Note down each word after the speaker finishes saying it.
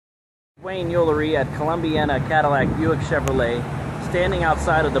Wayne Ulery at Columbiana Cadillac Buick Chevrolet, standing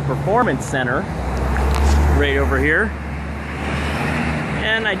outside of the Performance Center right over here.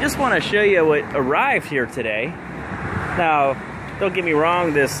 And I just want to show you what arrived here today. Now, don't get me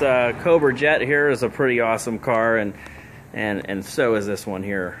wrong, this Cobra Jet here is a pretty awesome car, and so is this one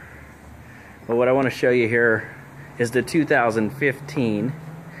here. But what I want to show you here is the 2015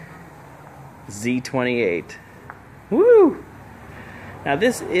 Z28. Woo! Now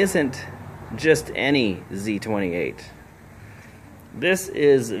this isn't just any Z28. This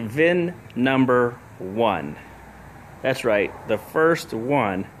is VIN number 1. That's right, the first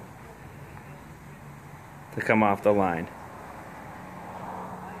one to come off the line.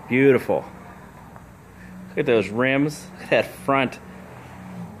 Beautiful. Look at those rims. Look at that front.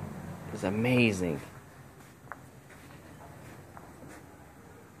 It's amazing.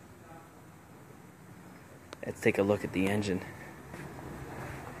 Let's take a look at the engine.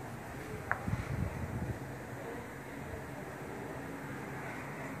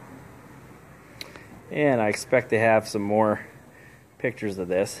 And I expect to have some more pictures of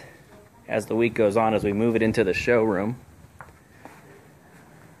this as the week goes on, as we move it into the showroom.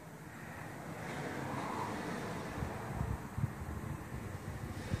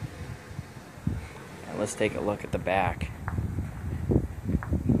 And let's take a look at the back.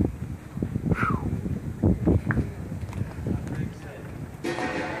 Whew.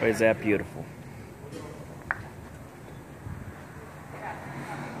 Is that beautiful?